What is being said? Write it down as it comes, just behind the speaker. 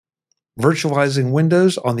virtualizing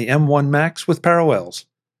Windows on the M1 Macs with Parallels.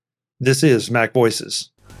 This is Mac Voices.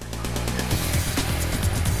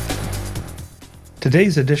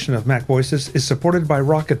 Today's edition of Mac Voices is supported by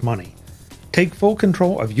Rocket Money. Take full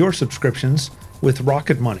control of your subscriptions with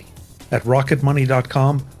Rocket Money at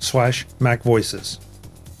rocketmoney.com/Mac Voices.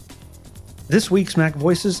 This week's Mac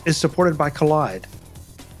Voices is supported by Kolide.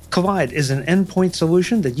 Kolide is an endpoint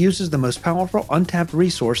solution that uses the most powerful untapped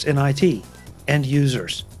resource in IT, end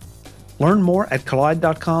users. Learn more at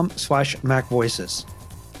kolide.com/Mac Voices.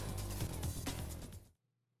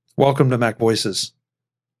 Welcome to Mac Voices.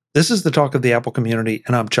 This is the talk of the Apple community,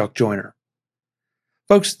 and I'm Chuck Joyner.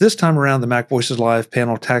 Folks, this time around, the Mac Voices Live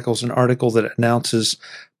panel tackles an article that announces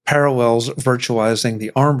Parallels virtualizing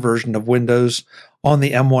the ARM version of Windows on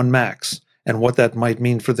the M1 Macs and what that might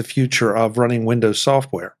mean for the future of running Windows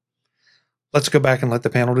software. Let's go back and let the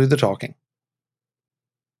panel do the talking.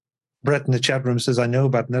 Brett in the chat room says, I know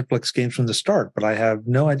about Netflix games from the start, but I have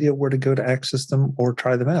no idea where to go to access them or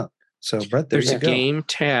try them out. So, Brett, there's a game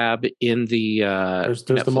tab in the there's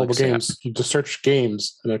the mobile games. You just search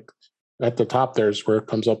games, and at the top there's where it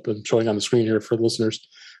comes up and showing on the screen here for the listeners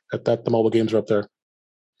that the mobile games are up there.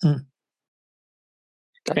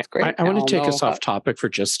 That's great. I want to take us off topic for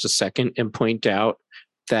just a second and point out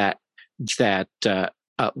that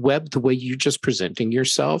Webb, the way you're just presenting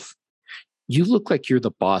yourself, you look like you're the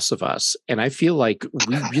boss of us. And I feel like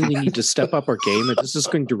we really need to step up our game, and this is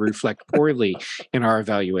going to reflect poorly in our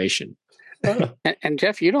evaluation. And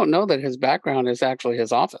Jeff, you don't know that his background is actually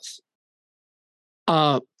his office.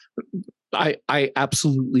 I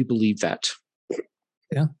absolutely believe that.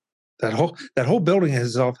 Yeah. That whole building is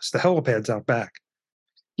his office. The helipad's out back.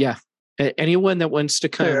 Yeah. Anyone that wants to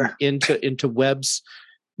come into Webb's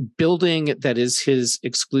building that is his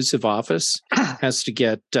exclusive office has to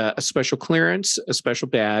get a special clearance, a special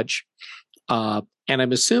badge, and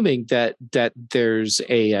I'm assuming that there's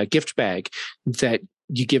a gift bag that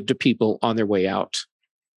you give to people on their way out,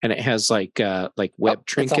 and it has like Webb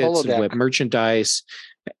trinkets and Webb merchandise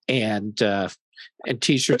and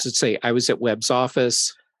T-shirts that say "I was at Webb's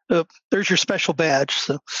office." There's your special badge.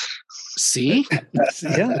 So, see,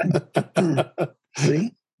 yeah,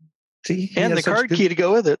 see. And the card key to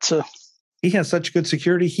go with it. So he has such good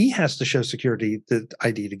security. He has to show security the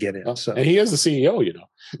ID to get in. So and he is the CEO, you know.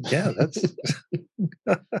 Yeah, that's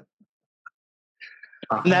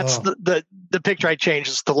and that's the picture I changed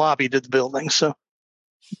is the lobby to the building. So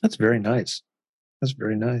that's very nice. That's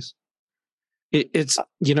very nice. It's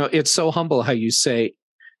it's so humble how you say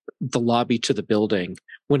the lobby to the building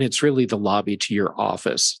when it's really the lobby to your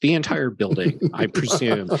office. The entire building, I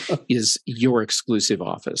presume, is your exclusive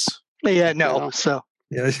office. Yeah, no. So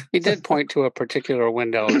yeah, he did point to a particular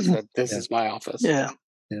window and said, "This is my office." Yeah.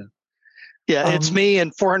 It's me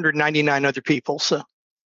and 499 other people. So,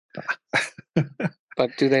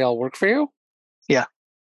 but do they all work for you? Yeah,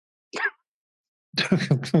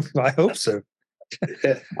 I hope so.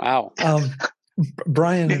 Wow.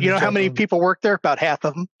 Brian, you know how many people work there? About half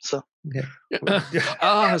of them. So yeah.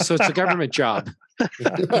 So it's a government job.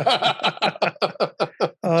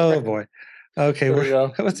 Oh boy. Okay,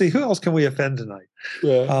 let's see. Who else can we offend tonight?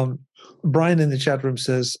 Yeah. Brian in the chat room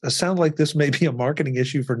says, sound like this may be a marketing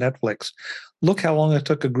issue for Netflix. Look how long it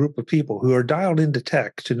took a group of people who are dialed into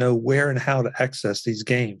tech to know where and how to access these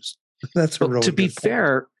games. That's a real. To be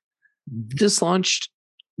fair, this launched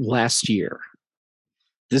last year.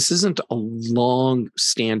 This isn't a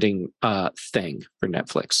long-standing thing for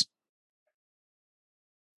Netflix.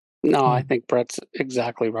 No, I think Brett's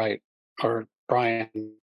exactly right, or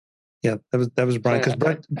Brian. Yeah, that was Brian. Because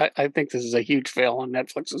I think this is a huge fail on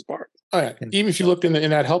Netflix's part. Oh, yeah. Even if you look in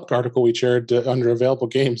that help article we shared under available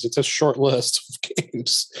games, it's a short list of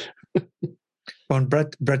games. When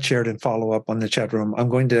Brett shared in follow up on the chat room, I'm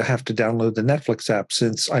going to have to download the Netflix app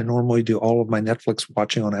since I normally do all of my Netflix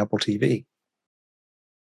watching on Apple TV.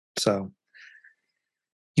 So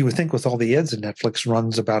you would think with all the ads that Netflix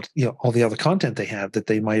runs about, all the other content they have, that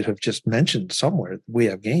they might have just mentioned somewhere we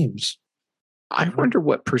have games. I wonder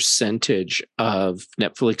what percentage of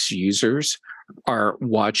Netflix users are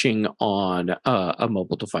watching on a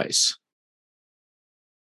mobile device.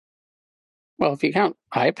 Well, if you count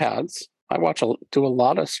iPads, I do a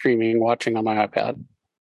lot of streaming watching on my iPad.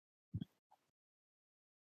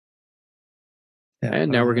 Yeah, and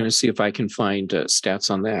now we're going to see if I can find stats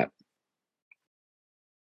on that.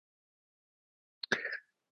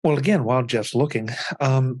 Well, again, while Jeff's looking,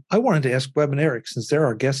 I wanted to ask Webb and Eric, since they're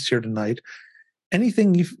our guests here tonight,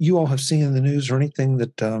 anything you all have seen in the news or anything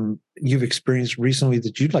that you've experienced recently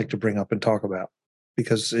that you'd like to bring up and talk about?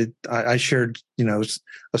 Because I shared,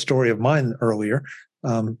 a story of mine earlier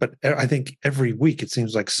But I think every week it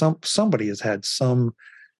seems like somebody has had some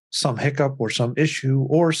hiccup or some issue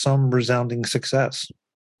or some resounding success.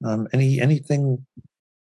 Anything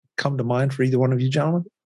come to mind for either one of you gentlemen?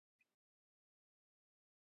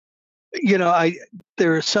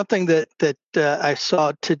 There is something that I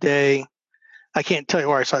saw today. I can't tell you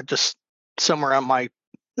where I saw it, just somewhere on my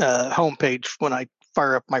homepage when I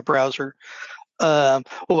fire up my browser.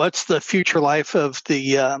 What's the future life of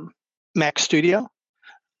the Mac Studio?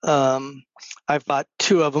 I've bought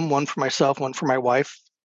 2 of them, one for myself, one for my wife.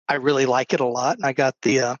 I really like it a lot, and I got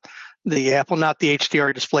the Apple, not the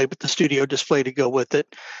HDR display, but the Studio display to go with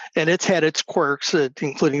it. And it's had its quirks,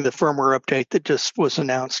 including the firmware update that just was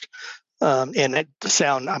announced. And the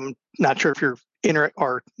sound, I'm not sure if you're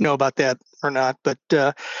or know about that or not, but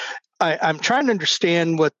I'm trying to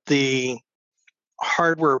understand what the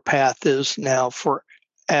hardware path is now for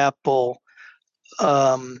Apple.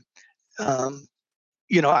 My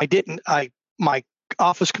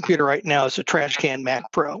office computer right now is a trash can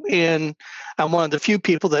Mac Pro, and I'm one of the few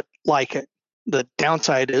people that like it. The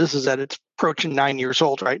downside is that it's approaching 9 years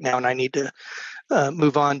old right now, and I need to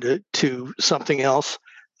move on to something else.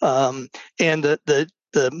 And the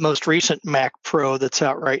most recent Mac Pro that's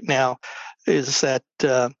out right now is that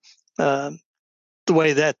the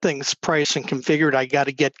way that thing's priced and configured, I got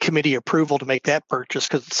to get committee approval to make that purchase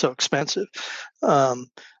because it's so expensive.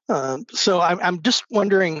 So I'm just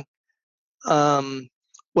wondering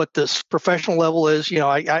what this professional level is.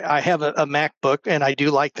 I have a MacBook, and I do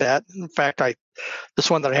like that. In fact, this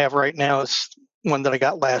one that I have right now is one that I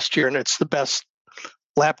got last year, and it's the best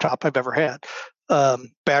laptop I've ever had.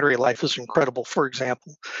 Battery life is incredible, for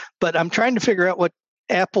example. But I'm trying to figure out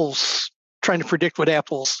trying to predict what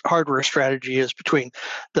Apple's hardware strategy is between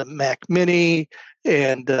the Mac Mini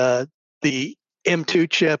and the M2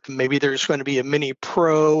 chip. Maybe there's going to be a Mini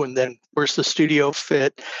Pro, and then where's the Studio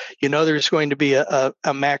fit? There's going to be a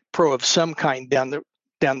Mac Pro of some kind down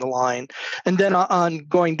the line. And then on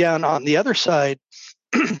going down on the other side,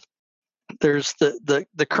 there's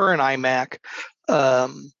the current iMac,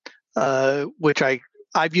 which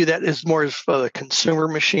I view that as more as a consumer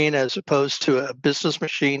machine as opposed to a business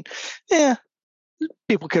machine.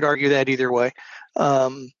 People could argue that either way.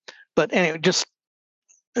 But anyway, does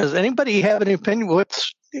anybody have an opinion?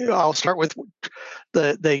 I'll start with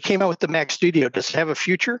they came out with the Mac Studio. Does it have a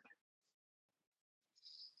future?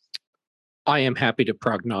 I am happy to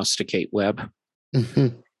prognosticate, Webb.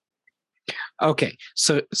 Mm-hmm. Okay,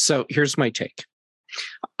 so here's my take.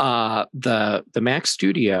 The Mac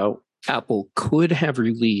Studio, Apple could have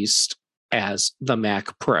released as the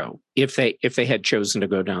Mac Pro if they had chosen to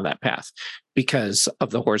go down that path because of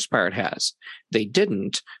the horsepower it has. They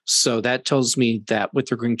didn't, so that tells me that what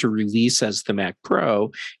they're going to release as the Mac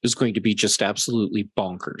Pro is going to be just absolutely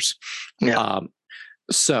bonkers. Yeah.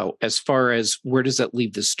 So as far as where does that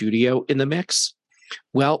leave the Studio in the mix?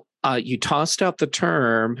 Well, you tossed out the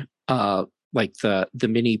term like the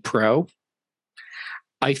Mini Pro.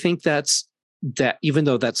 I think that even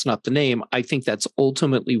though that's not the name, I think that's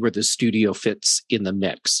ultimately where the Studio fits in the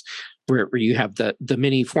mix, where you have the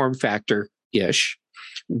mini form factor ish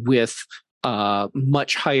with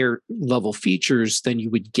much higher level features than you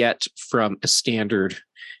would get from a standard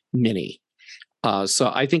Mini.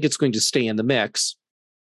 So I think it's going to stay in the mix,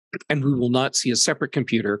 and we will not see a separate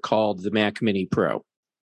computer called the Mac Mini Pro.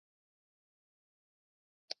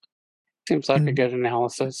 Seems like a good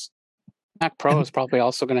analysis. Mac Pro is probably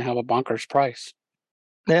also going to have a bonkers price.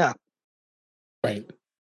 Yeah. Right.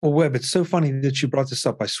 Well, Webb, it's so funny that you brought this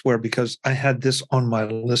up, I swear, because I had this on my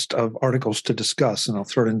list of articles to discuss, and I'll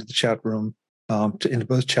throw it into the chat room, into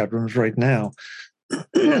both chat rooms right now,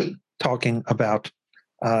 talking about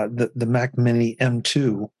the Mac Mini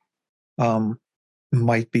M2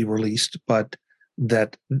 might be released, but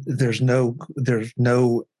that there's no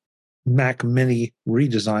Mac Mini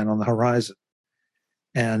redesign on the horizon.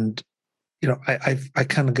 And I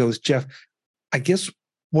kind of go with Jeff. I guess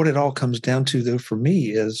what it all comes down to, though, for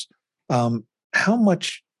me is how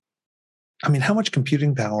much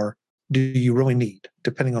computing power do you really need,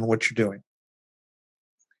 depending on what you're doing.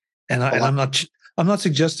 And I'm not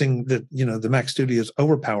suggesting that the Mac Studio is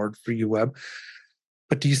overpowered for you, Webb.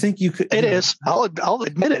 But do you think you could? It is. I'll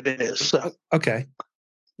admit it. It is. So. Okay.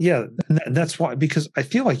 Yeah, and that's why, because I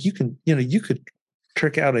feel like you could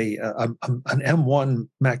trick out an M1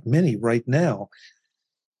 Mac Mini right now,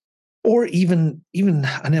 or even an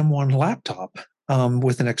M1 laptop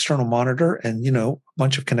with an external monitor and a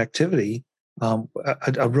bunch of connectivity,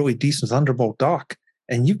 a really decent Thunderbolt dock,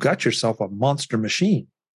 and you've got yourself a monster machine.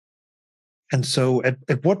 And so,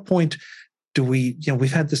 at what point do we?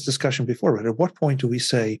 We've had this discussion before, but at what point do we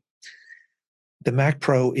say the Mac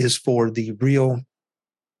Pro is for the real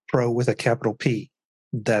pro with a capital P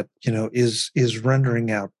that, is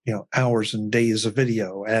rendering out, hours and days of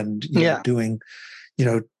video and doing,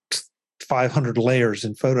 500 layers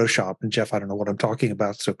in Photoshop. And Jeff, I don't know what I'm talking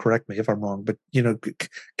about, so correct me if I'm wrong, but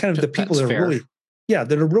kind of the people that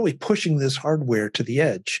are really pushing this hardware to the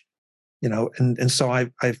edge, and so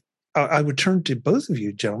I would turn to both of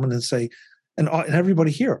you gentlemen and say, and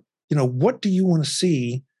everybody here, what do you want to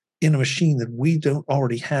see in a machine that we don't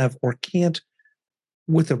already have or can't,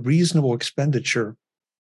 with a reasonable expenditure,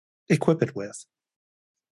 equip it with?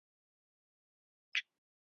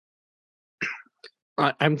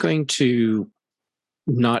 I'm going to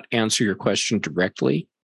not answer your question directly,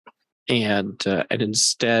 and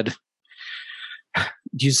instead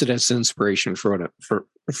use it as inspiration for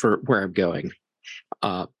where I'm going.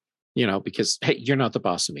 Because hey, you're not the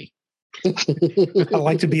boss of me. I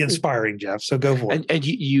like to be inspiring, Jeff. So go for it. And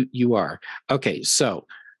you are. Okay, so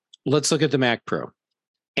let's look at the Mac Pro,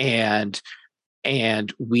 and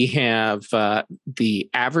we have the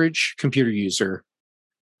average computer user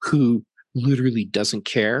who literally doesn't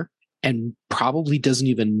care and probably doesn't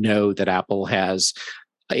even know that Apple has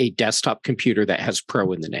a desktop computer that has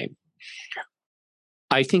Pro in the name.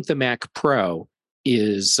 I think the Mac Pro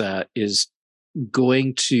is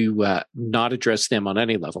going to not address them on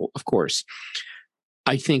any level, of course.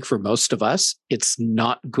 I think for most of us, it's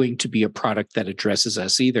not going to be a product that addresses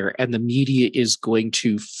us either. And the media is going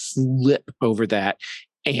to flip over that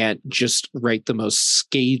and just write the most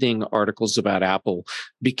scathing articles about Apple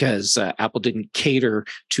because Apple didn't cater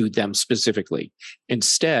to them specifically.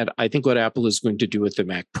 Instead, I think what Apple is going to do with the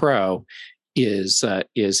Mac Pro is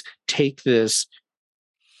take this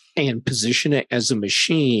and position it as a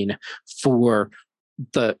machine for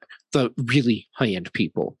the really high-end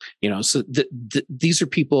people. So these are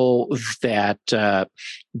people that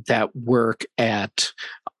work at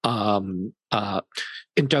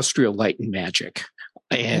Industrial Light and Magic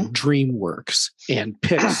and DreamWorks and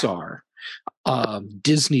Pixar,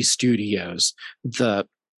 Disney Studios, the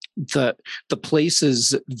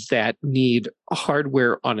places that need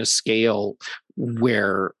hardware on a scale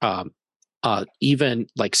where even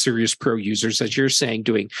like serious pro users, as you're saying,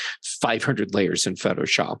 doing 500 layers in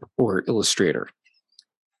Photoshop or Illustrator,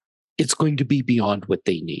 it's going to be beyond what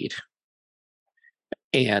they need.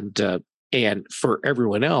 And for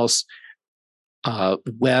everyone else,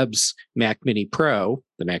 Webb's Mac Mini Pro,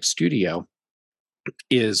 the Mac Studio,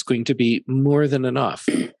 is going to be more than enough.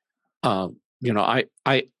 I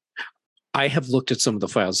have looked at some of the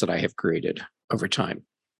files that I have created over time,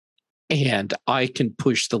 and I can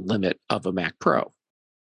push the limit of a Mac Pro.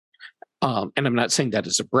 And I'm not saying that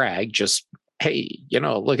as a brag, just, hey,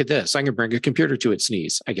 look at this. I can bring a computer to its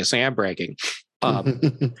knees. I guess I am bragging.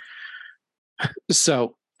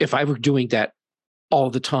 So if I were doing that all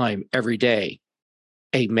the time, every day,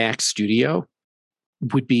 a Mac Studio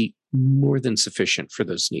would be more than sufficient for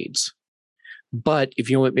those needs. But if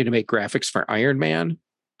you want me to make graphics for Iron Man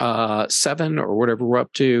 7 or whatever we're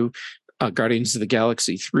up to, Guardians of the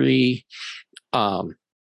Galaxy 3, I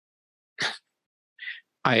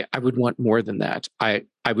would want more than that. I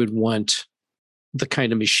would want the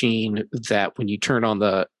kind of machine that when you turn on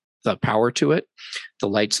the power to it, the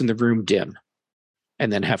lights in the room dim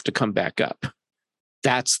and then have to come back up.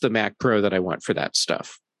 That's the Mac Pro that I want for that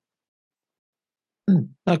stuff.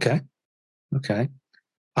 Okay. Brett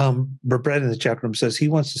in the chat room says he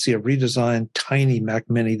wants to see a redesigned tiny Mac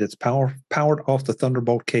Mini that's powered off the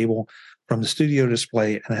Thunderbolt cable from the studio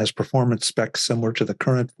display and has performance specs similar to the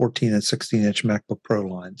current 14 and 16-inch MacBook Pro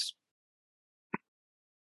lines.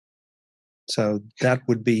 So that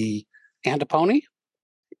would be... And a pony?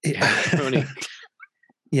 Pony.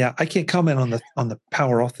 Yeah, I can't comment on the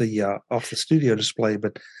power off the studio display,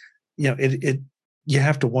 but you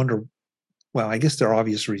have to wonder. Well, I guess there are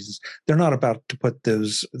obvious reasons. They're not about to put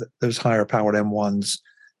those higher powered M1s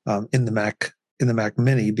in the Mac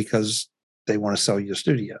Mini because they want to sell you a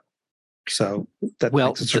studio. So that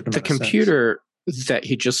makes a certain the computer that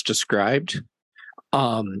he just described,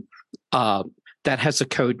 that has a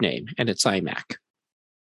code name and it's iMac.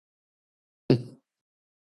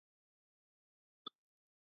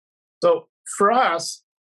 So for us,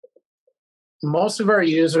 most of our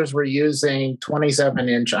users were using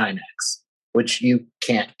 27-inch iMacs, which you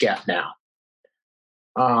can't get now.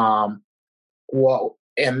 And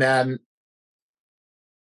then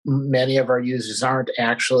many of our users aren't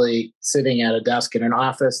actually sitting at a desk in an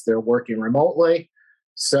office; they're working remotely.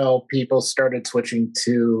 So people started switching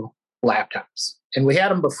to laptops, and we had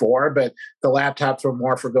them before, but the laptops were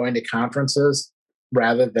more for going to conferences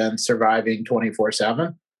rather than surviving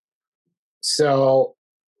 24/7. So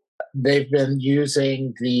they've been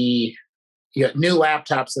using the new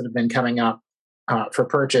laptops that have been coming up for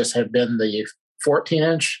purchase have been the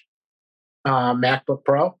 14-inch MacBook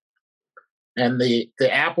Pro, and the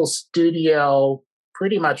Apple Studio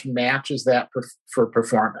pretty much matches that for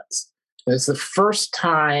performance. It's the first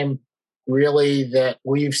time really that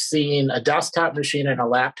we've seen a desktop machine and a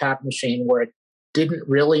laptop machine where it didn't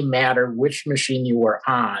really matter which machine you were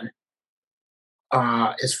on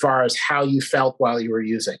as far as how you felt while you were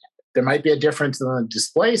using it. There might be a difference in the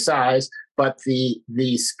display size, but the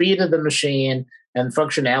speed of the machine and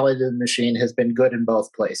functionality of the machine has been good in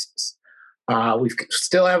both places. We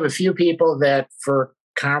still have a few people that for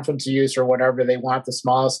conference use or whatever, they want the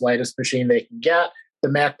smallest, lightest machine they can get. The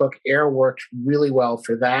MacBook Air worked really well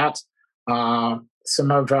for that.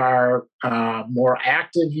 Some of our more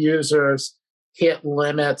active users hit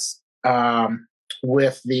limits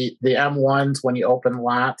with the M1s when you open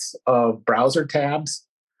lots of browser tabs.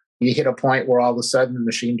 You hit a point where all of a sudden the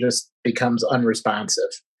machine just becomes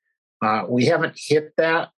unresponsive. We haven't hit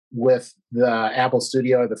that with the Apple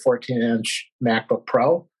Studio or the 14-inch MacBook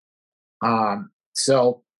Pro.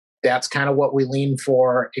 So that's kind of what we lean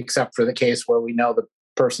for, except for the case where we know the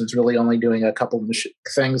person's really only doing a couple of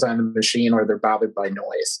things on the machine or they're bothered by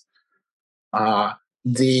noise.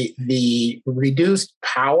 The reduced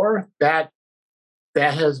power, that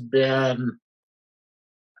has been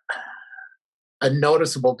a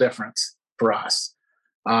noticeable difference for us.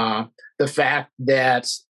 The fact that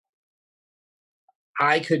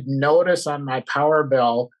I could notice on my power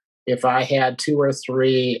bill if I had 2 or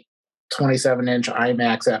 3 27-inch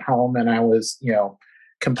iMacs at home and I was,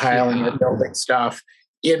 compiling and building stuff,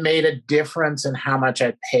 it made a difference in how much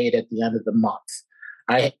I paid at the end of the month.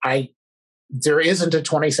 There isn't a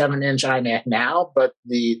 27-inch iMac now, but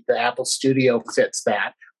the Apple Studio fits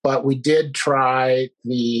that. But we did try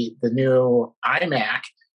the new iMac,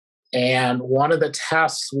 and one of the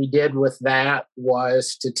tests we did with that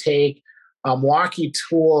was to take Milwaukee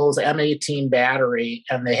Tools M18 battery,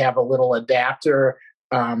 and they have a little adapter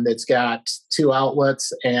that's got 2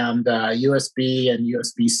 outlets and USB and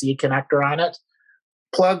USB-C connector on it.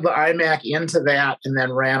 Plug the iMac into that and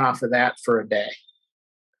then ran off of that for a day.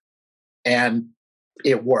 And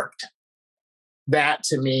it worked. That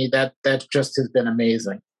to me, that just has been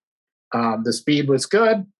amazing. The speed was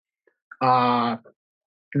good.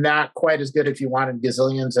 Not quite as good if you wanted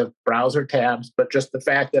gazillions of browser tabs, but just the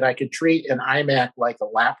fact that I could treat an iMac like a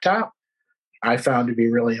laptop, I found to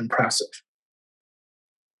be really impressive.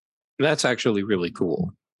 That's actually really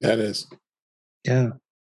cool. That is. Yeah.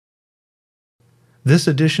 This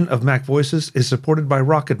edition of Mac Voices is supported by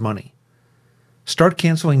Rocket Money. Start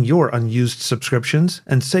canceling your unused subscriptions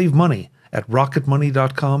and save money at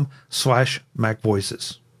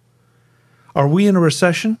rocketmoney.com/MacVoices. Are we in a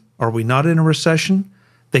recession? Are we not in a recession?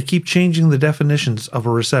 They keep changing the definitions of a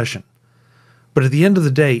recession. But at the end of the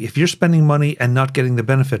day, if you're spending money and not getting the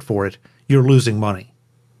benefit for it, you're losing money.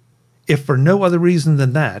 If for no other reason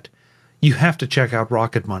than that, you have to check out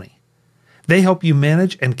Rocket Money. They help you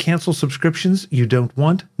manage and cancel subscriptions you don't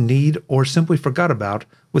want, need, or simply forgot about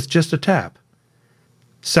with just a tap.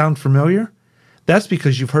 Sound familiar? That's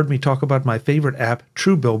because you've heard me talk about my favorite app,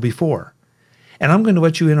 Truebill, before. And I'm going to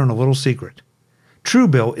let you in on a little secret.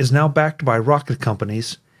 Truebill is now backed by Rocket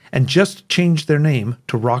Companies and just changed their name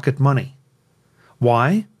to Rocket Money.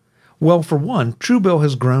 Why? Well, for one, Truebill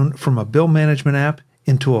has grown from a bill management app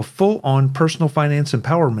into a full-on personal finance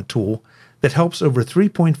empowerment tool that helps over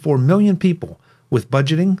 3.4 million people with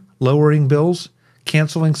budgeting, lowering bills,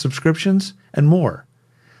 canceling subscriptions, and more,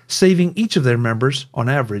 saving each of their members, on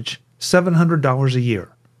average, $700 a year.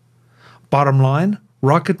 Bottom line,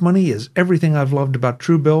 Rocket Money is everything I've loved about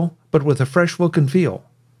Truebill, but with a fresh look and feel.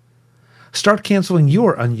 Start canceling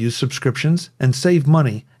your unused subscriptions and save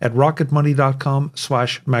money at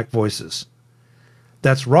rocketmoney.com/MacVoices.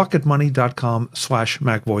 That's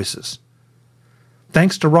rocketmoney.com/MacVoices.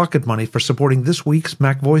 Thanks to Rocket Money for supporting this week's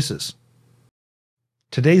Mac Voices.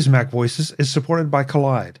 Today's Mac Voices is supported by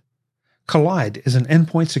Kolide. Kolide is an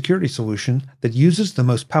endpoint security solution that uses the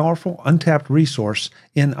most powerful untapped resource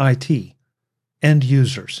in IT, end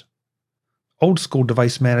users. Old-school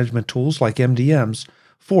device management tools like MDMs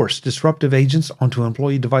force disruptive agents onto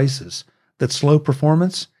employee devices that slow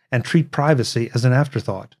performance and treat privacy as an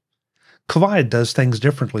afterthought. Kolide does things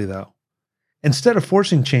differently, though. Instead of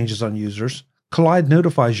forcing changes on users, Kolide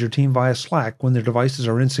notifies your team via Slack when their devices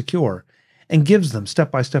are insecure and gives them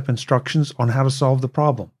step-by-step instructions on how to solve the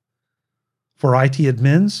problem. For IT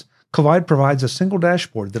admins, Kolide provides a single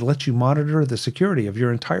dashboard that lets you monitor the security of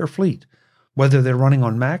your entire fleet, whether they're running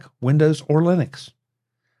on Mac, Windows, or Linux.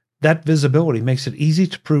 That visibility makes it easy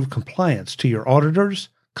to prove compliance to your auditors,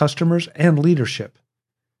 customers, and leadership.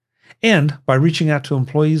 And by reaching out to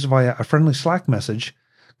employees via a friendly Slack message,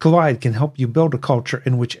 Collide can help you build a culture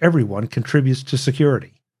in which everyone contributes to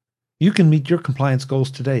security. You can meet your compliance goals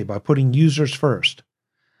today by putting users first.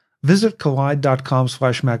 Visit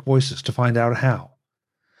collide.com/MacVoices to find out how.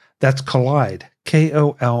 That's Collide,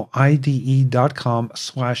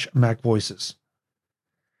 KOLIDE.com/MacVoices.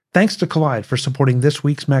 Thanks to Collide for supporting this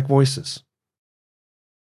week's Mac Voices.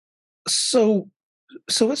 So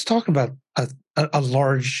let's talk about a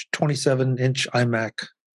large 27-inch iMac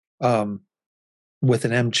with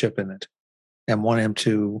an M chip in it, M1,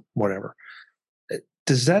 M2, whatever.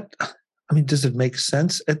 Does it make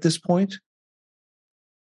sense at this point?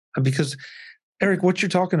 Because, Eric, what you're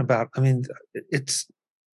talking about, it's,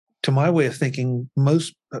 to my way of thinking,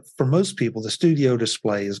 for most people, the studio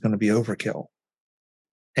display is going to be overkill.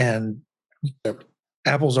 And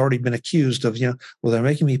Apple's already been accused of, they're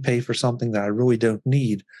making me pay for something that I really don't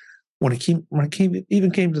need. When it came to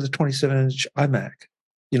the 27-inch iMac,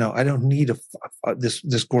 I don't need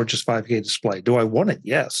this gorgeous 5K display. Do I want it?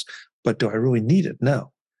 Yes, but do I really need it?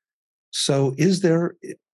 No. So is there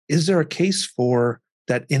a case for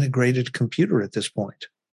that integrated computer at this point,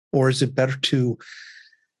 or is it better to?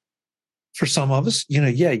 For some of us, you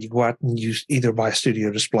go out and you either buy a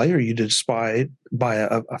studio display or you buy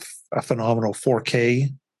a phenomenal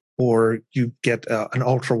 4K, or you get an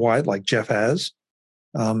ultra wide like Jeff has,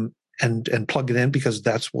 and plug it in because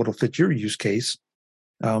that's what'll fit your use case.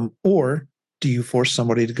 Or do you force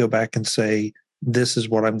somebody to go back and say, this is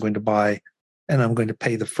what I'm going to buy and I'm going to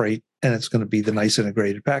pay the freight and it's going to be the nice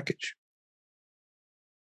integrated package?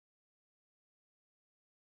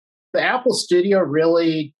 The Apple Studio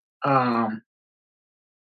really, that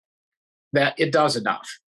it does enough.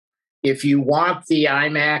 If you want the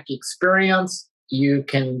iMac experience, you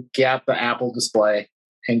can get the Apple display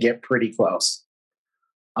and get pretty close.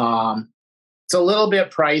 It's a little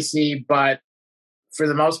bit pricey, but for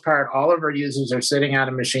the most part, all of our users are sitting on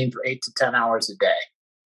a machine for 8 to 10 hours a day.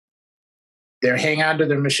 They're hanging on to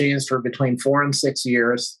their machines for between 4 and 6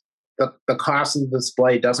 years. The cost of the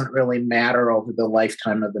display doesn't really matter over the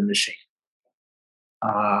lifetime of the machine.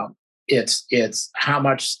 It's how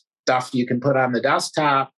much stuff you can put on the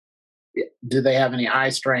desktop. Do they have any eye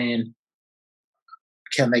strain?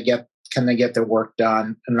 Can they get their work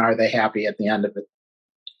done, and are they happy at the end of it?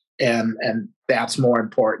 And that's more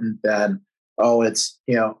important than it's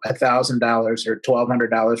 $1,000 or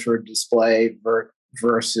 $1,200 for a display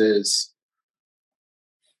versus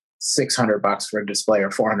 $600 for a display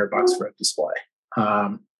or $400 for a display.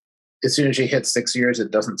 As soon as you hit 6 years,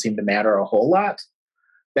 it doesn't seem to matter a whole lot.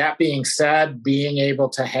 That being said, being able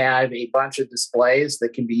to have a bunch of displays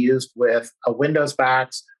that can be used with a Windows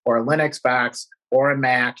box or a Linux box or a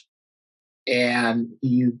Mac, and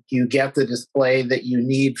you get the display that you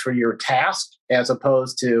need for your task, as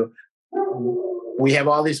opposed to we have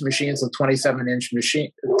all these machines with 27-inch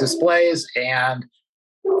machine displays, and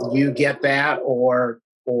you get that, or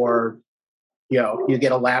you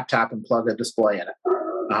get a laptop and plug a display in it.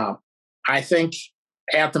 I think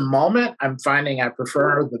at the moment, I'm finding I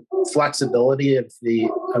prefer the flexibility of the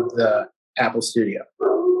Apple Studio.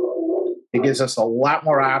 It gives us a lot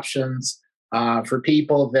more options for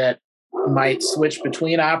people that might switch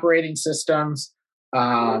between operating systems.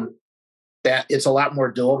 That it's a lot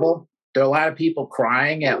more doable. There are a lot of people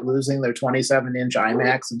crying at losing their 27-inch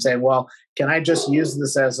iMacs and saying, well, can I just use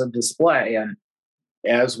this as a display? And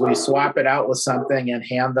as we swap it out with something and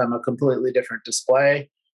hand them a completely different display,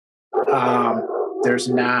 there's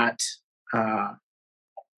not,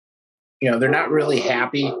 they're not really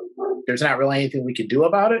happy. There's not really anything we can do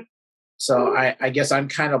about it. So I guess I'm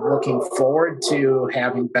kind of looking forward to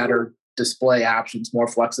having better display options, more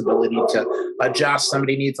flexibility to adjust.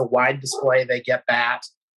 Somebody needs a wide display, they get that.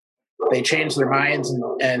 They change their minds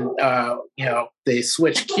and they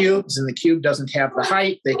switch cubes and the cube doesn't have the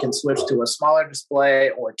height. They can switch to a smaller display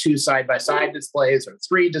or 2 side-by-side displays or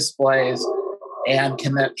 3 displays, and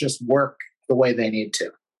can that just work the way they need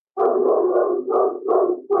to?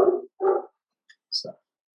 So,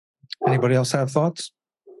 anybody else have thoughts?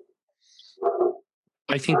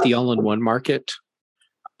 I think the all-in-one market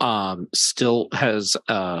still has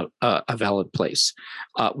a valid place.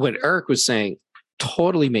 What Eric was saying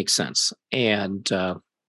totally makes sense, and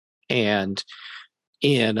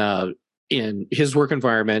in his work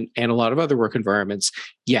environment and a lot of other work environments,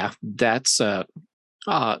 that's the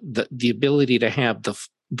ability to have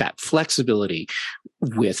that flexibility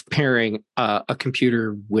with pairing a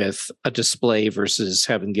computer with a display versus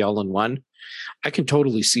having the all-in-one. I can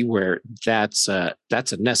totally see where that's a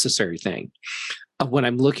necessary thing. When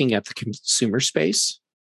I'm looking at the consumer space,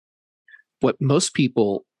 What most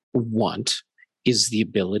people want is the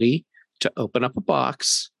ability to open up a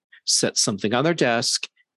box, set something on their desk,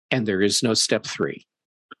 and there is no step 3.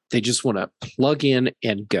 They just want to plug in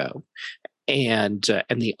and go. And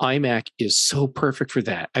the iMac is so perfect for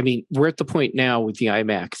that. I mean, we're at the point now with the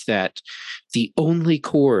iMac that the only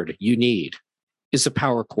cord you need is a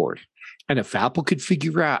power cord. And if Apple could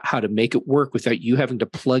figure out how to make it work without you having to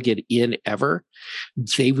plug it in ever,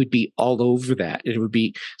 they would be all over that. It would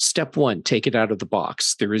be step 1, take it out of the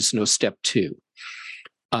box. There is no step 2.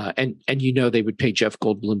 And they would pay Jeff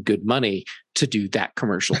Goldblum good money to do that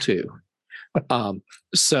commercial too.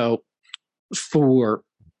 So for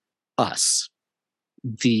us,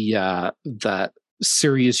 the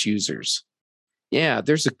serious users,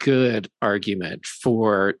 there's a good argument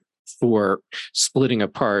for splitting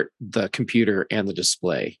apart the computer and the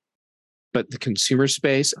display. But the consumer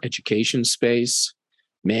space, education space,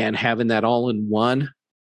 man, having that all in one,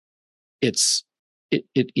 it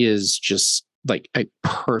is just like a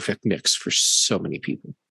perfect mix for so many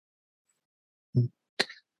people.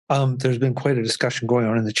 There's been quite a discussion going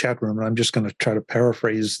on in the chat room, and I'm just going to try to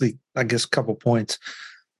paraphrase a couple points.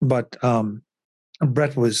 But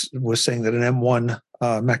Brett was saying that an M1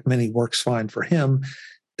 Mac Mini works fine for him.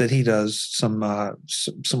 That he does some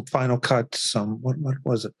Final Cut, some what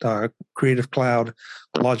was it? Creative Cloud,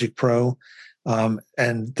 Logic Pro,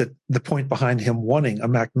 and that the point behind him wanting a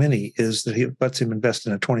Mac Mini is that he lets him invest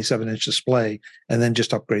in a 27-inch display and then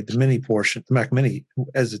just upgrade the Mini portion, the Mac Mini,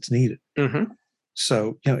 as it's needed. Mm-hmm.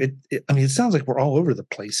 So it sounds like we're all over the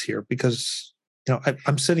place here because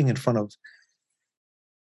I'm sitting in front of.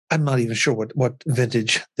 I'm not even sure what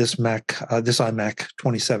vintage this iMac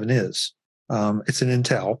 27 is. It's an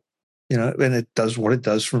Intel, and it does what it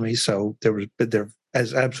does for me. So there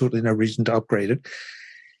is absolutely no reason to upgrade it.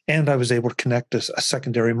 And I was able to connect a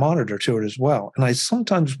secondary monitor to it as well. And I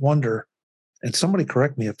sometimes wonder, and somebody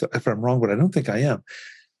correct me if I'm wrong, but I don't think I am.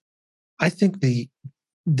 I think the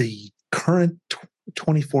current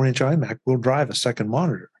 24-inch iMac will drive a second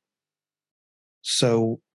monitor.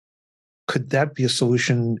 So could that be a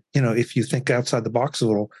solution, if you think outside the box a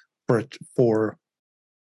little for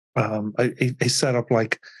a setup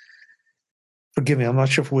like, forgive me, I'm not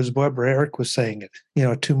sure if it was Webb or Eric was saying it,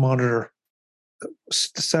 a 2-monitor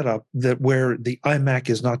setup where the iMac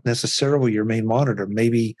is not necessarily your main monitor.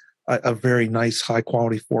 Maybe a very nice high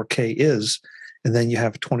quality 4K is, and then you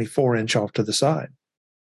have a 24-inch off to the side.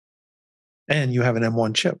 And you have an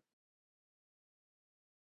M1 chip.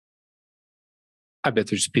 I bet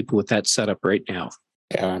there's people with that setup right now.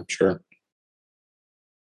 Yeah, I'm sure.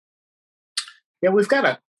 Yeah, we've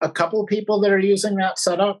got a couple of people that are using that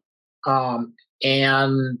setup,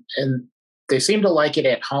 and they seem to like it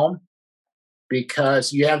at home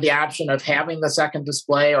because you have the option of having the second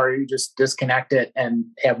display, or you just disconnect it and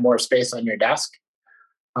have more space on your desk.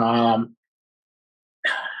 At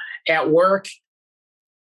work,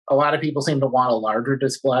 a lot of people seem to want a larger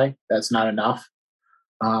display. That's not enough.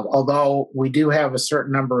 Although we do have a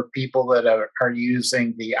certain number of people that are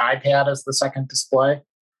using the iPad as the second display.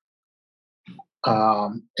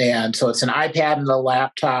 And so it's an iPad and a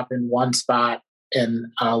laptop in one spot, and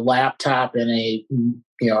a laptop in a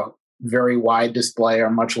very wide display or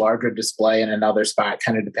much larger display in another spot,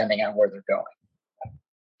 kind of depending on where they're going.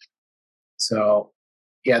 So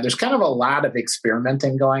yeah, there's kind of a lot of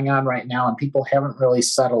experimenting going on right now, and people haven't really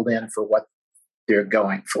settled in for what they're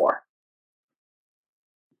going for.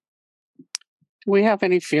 Do we have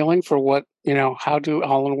any feeling for what, how do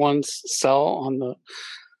all-in-ones sell on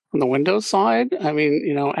the Windows side? I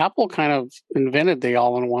mean, Apple kind of invented the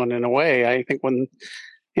all-in-one in a way. I think when,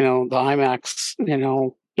 the iMacs,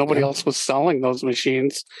 nobody else was selling those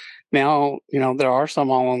machines. Now, there are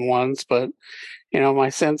some all-in-ones, but, my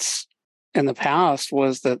sense in the past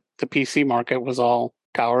was that the PC market was all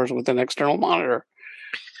towers with an external monitor.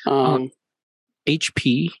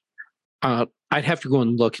 HP, I'd have to go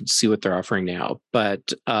and look and see what they're offering now,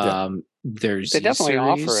 but there's they definitely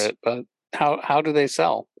offer it, but how do they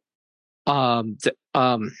sell? Hard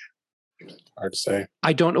to say.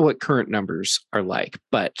 I don't know what current numbers are like,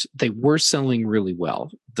 but they were selling really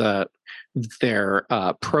well. Their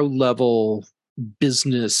pro level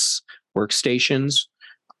business workstations,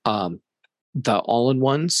 the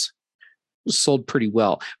all-in-ones, sold pretty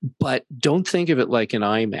well. But don't think of it like an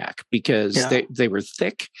iMac, because they were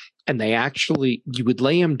thick, and you would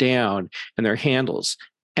lay them down and their handles,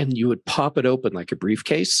 and you would pop it open like a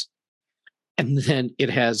briefcase. And then it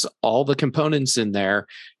has all the components in there,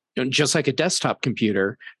 just like a desktop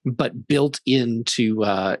computer, but built into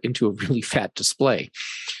a really fat display.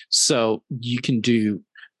 So you can do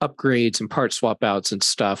upgrades and part swap outs and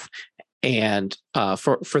stuff And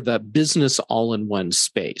for the business all-in-one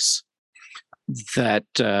space, that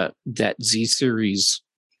Z series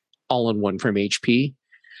all-in-one from HP,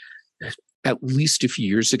 at least a few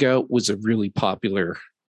years ago, was a really popular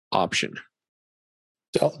option.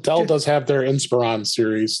 Dell does have their Inspiron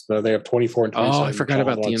series. They have 24 and 27. Oh, I forgot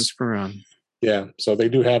about the Inspiron. Yeah, so they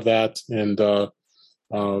do have that, and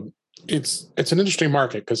it's an interesting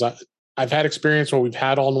market because I've had experience where we've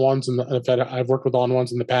had all-in-ones, and I've worked with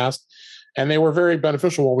all-in-ones in the past, and they were very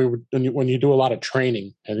beneficial when you do a lot of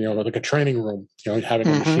training, and like a training room, having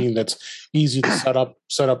a machine that's easy to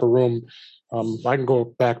set up a room. I can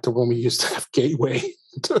go back to when we used to have Gateway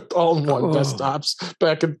all-in-one desktops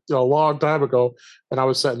back a long time ago, and I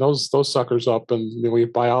was setting those suckers up, and we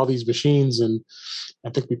buy all these machines, and I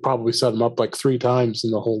think we probably set them up like 3 times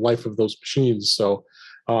in the whole life of those machines. So,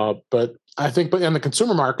 but I think, in the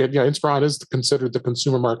consumer market, Inspiron is considered the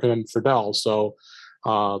consumer market for Dell. So,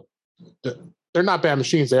 they're not bad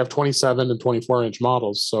machines. They have 27 and 24-inch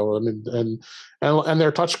models. So, I mean, and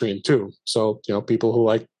they're touchscreen too. So, people who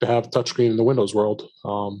like to have touchscreen in the Windows world,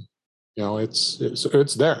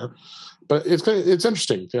 it's there. But it's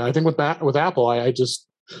interesting. I think with Apple,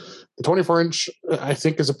 the 24-inch, I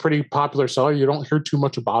think, is a pretty popular seller. You don't hear too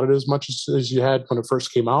much about it as much as you had when it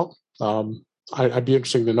first came out. I'd be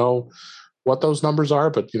interested to know what those numbers are,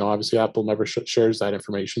 but obviously Apple never shares that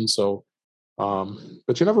information. So,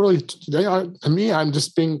 but you never really. To me, I'm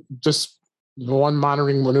just the one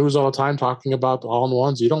monitoring the news all the time, talking about the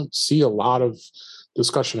all-in-ones. You don't see a lot of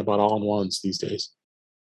discussion about all-in-ones these days.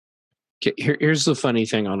 Okay, here's the funny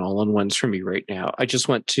thing on all-in-ones for me right now. I just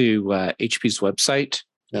went to HP's website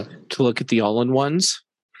to look at the all-in-ones,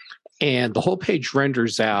 and the whole page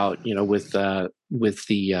renders out, with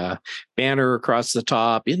the banner across the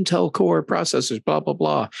top, Intel Core processors, blah blah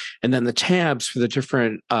blah, and then the tabs for the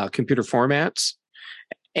different computer formats.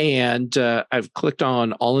 And I've clicked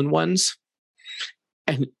on all-in-ones,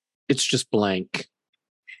 and it's just blank.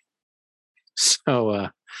 So,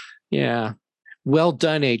 yeah, well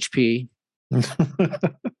done, HP.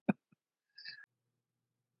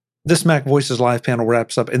 This Mac Voices Live panel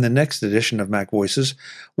wraps up in the next edition of Mac Voices,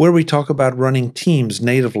 where we talk about running Teams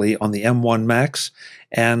natively on the M1 Macs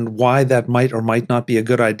and why that might or might not be a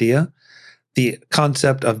good idea, the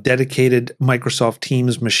concept of dedicated Microsoft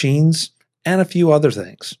Teams machines, and a few other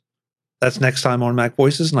things. That's next time on Mac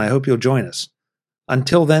Voices, and I hope you'll join us.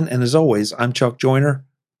 Until then, and as always, I'm Chuck Joyner.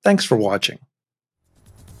 Thanks for watching.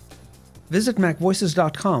 Visit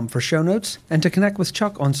MacVoices.com for show notes and to connect with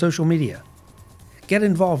Chuck on social media. Get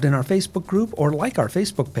involved in our Facebook group or like our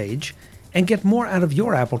Facebook page, and get more out of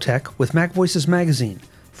your Apple tech with Mac Voices Magazine,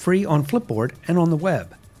 free on Flipboard and on the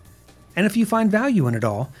web. And if you find value in it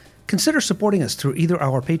all, consider supporting us through either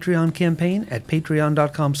our Patreon campaign at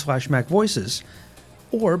patreon.com/MacVoices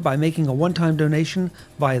or by making a one-time donation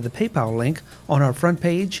via the PayPal link on our front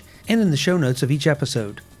page and in the show notes of each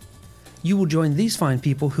episode. You will join these fine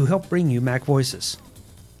people who help bring you Mac Voices.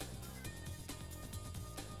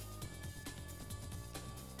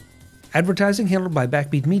 Advertising handled by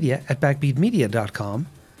Backbeat Media at backbeatmedia.com.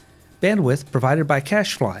 Bandwidth provided by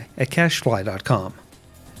CacheFly at cachefly.com.